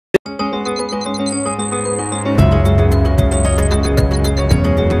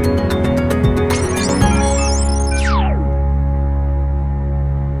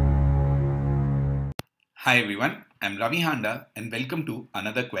Hi everyone, I'm Ravi Handa and welcome to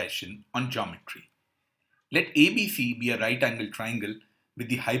another question on geometry. Let ABC be a right angle triangle with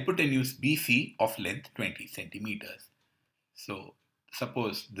the hypotenuse BC of length 20 centimeters. So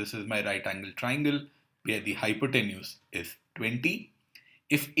suppose this is my right angle triangle where the hypotenuse is 20.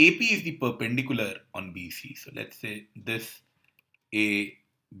 If AP is the perpendicular on BC, so let's say this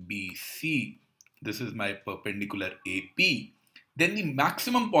ABC, this is my perpendicular AP, then the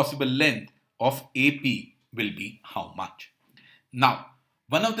maximum possible length of AP will be how much? Now,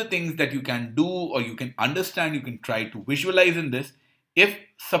 one of the things that you can do or you can understand, you can try to visualize in this, if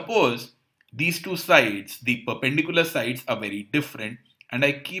suppose these two sides, the perpendicular sides are very different and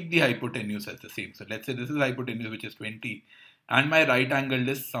I keep the hypotenuse as the same. So let's say this is hypotenuse which is 20 and my right angle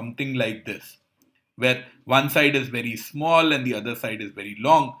is something like this, where one side is very small and the other side is very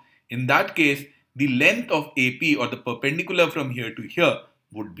long. In that case, the length of AP or the perpendicular from here to here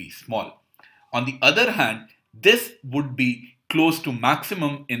would be small. On the other hand, this would be close to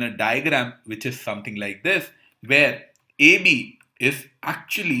maximum in a diagram which is something like this, where AB is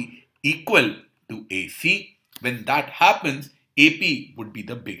actually equal to AC. When that happens, AP would be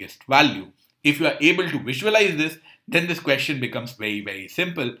the biggest value. If you are able to visualize this, then this question becomes very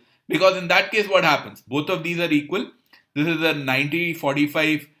simple, because in that case what happens? Both of these are equal. This is a 90,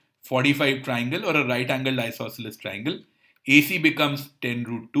 45, 45 triangle or a right angled isosceles triangle. AC becomes 10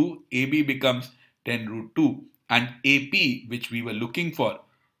 root 2, AB becomes 10 root 2, and AP, which we were looking for,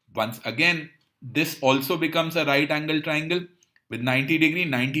 once again, this also becomes a right angle triangle with 90 degree,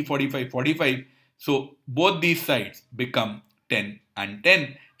 90, 45, 45. So both these sides become 10 and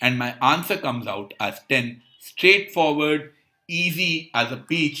 10, and my answer comes out as 10. Straightforward, easy as a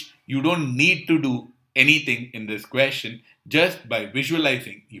peach. You don't need to do anything in this question. Just by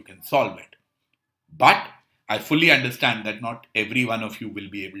visualizing, you can solve it. But I fully understand that not every one of you will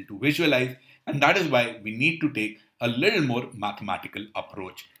be able to visualize, and that is why we need to take a little more mathematical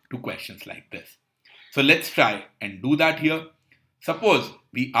approach to questions like this. So let's try and do that here. Suppose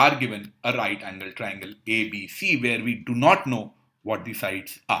we are given a right angle triangle ABC where we do not know what the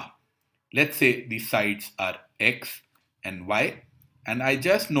sides are. Let's say the sides are X and Y, and I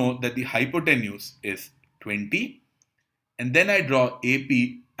just know that the hypotenuse is 20, and then I draw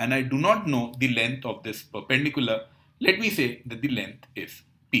AP and I do not know the length of this perpendicular. Let me say that the length is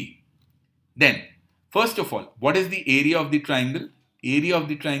P. Then, first of all, what is the area of the triangle? Area of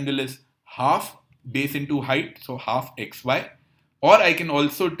the triangle is half base into height, so half XY, or I can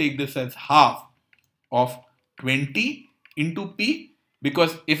also take this as half of 20 into P,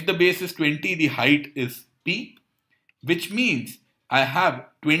 because if the base is 20, the height is P, which means I have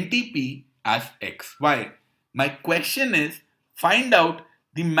 20P as XY. My question is, find out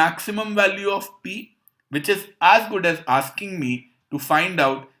the maximum value of P, which is as good as asking me to find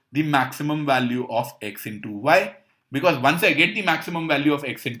out the maximum value of X into Y, because once I get the maximum value of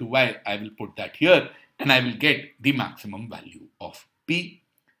X into Y, I will put that here and I will get the maximum value of P.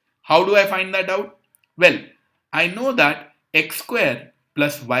 How do I find that out? Well, I know that X square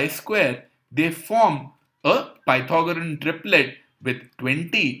plus Y square, they form a Pythagorean triplet with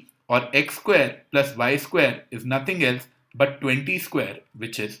 20, or X square plus Y square is nothing else but 20 square,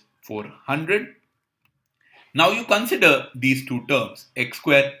 which is 400. Now you consider these two terms, X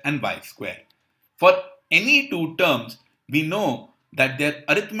square and Y square. For any two terms, we know that their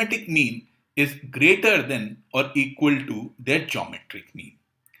arithmetic mean is greater than or equal to their geometric mean.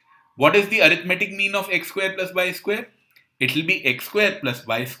 What is the arithmetic mean of X square plus Y square? It will be X square plus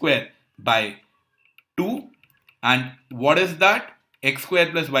Y square by 2. And what is that? X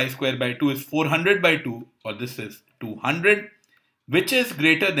square plus Y square by 2 is 400 by 2, or this is 200, which is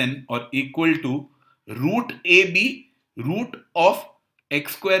greater than or equal to root AB, root of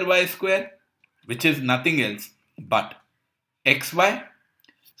X square Y square, which is nothing else but XY.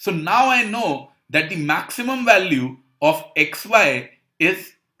 So now I know that the maximum value of XY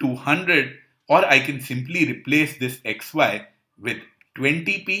is 200, or I can simply replace this XY with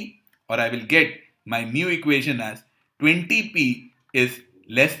 20P, or I will get my new equation as 20P is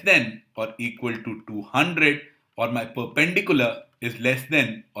less than or equal to 200, or my perpendicular is less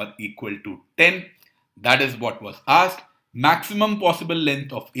than or equal to 10. That is what was asked. Maximum possible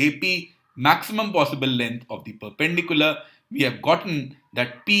length of AP, maximum possible length of the perpendicular. We have gotten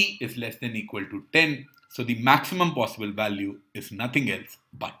that P is less than or equal to 10. So the maximum possible value is nothing else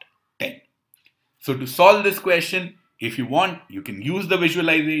but 10. So to solve this question, if you want, you can use the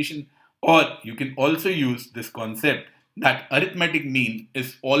visualization, or you can also use this concept that arithmetic mean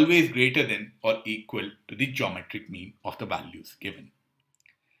is always greater than or equal to the geometric mean of the values given.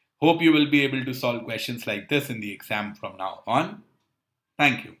 Hope you will be able to solve questions like this in the exam from now on.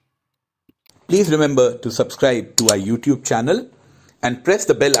 Thank you. Please remember to subscribe to our YouTube channel and press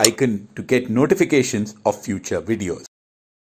the bell icon to get notifications of future videos.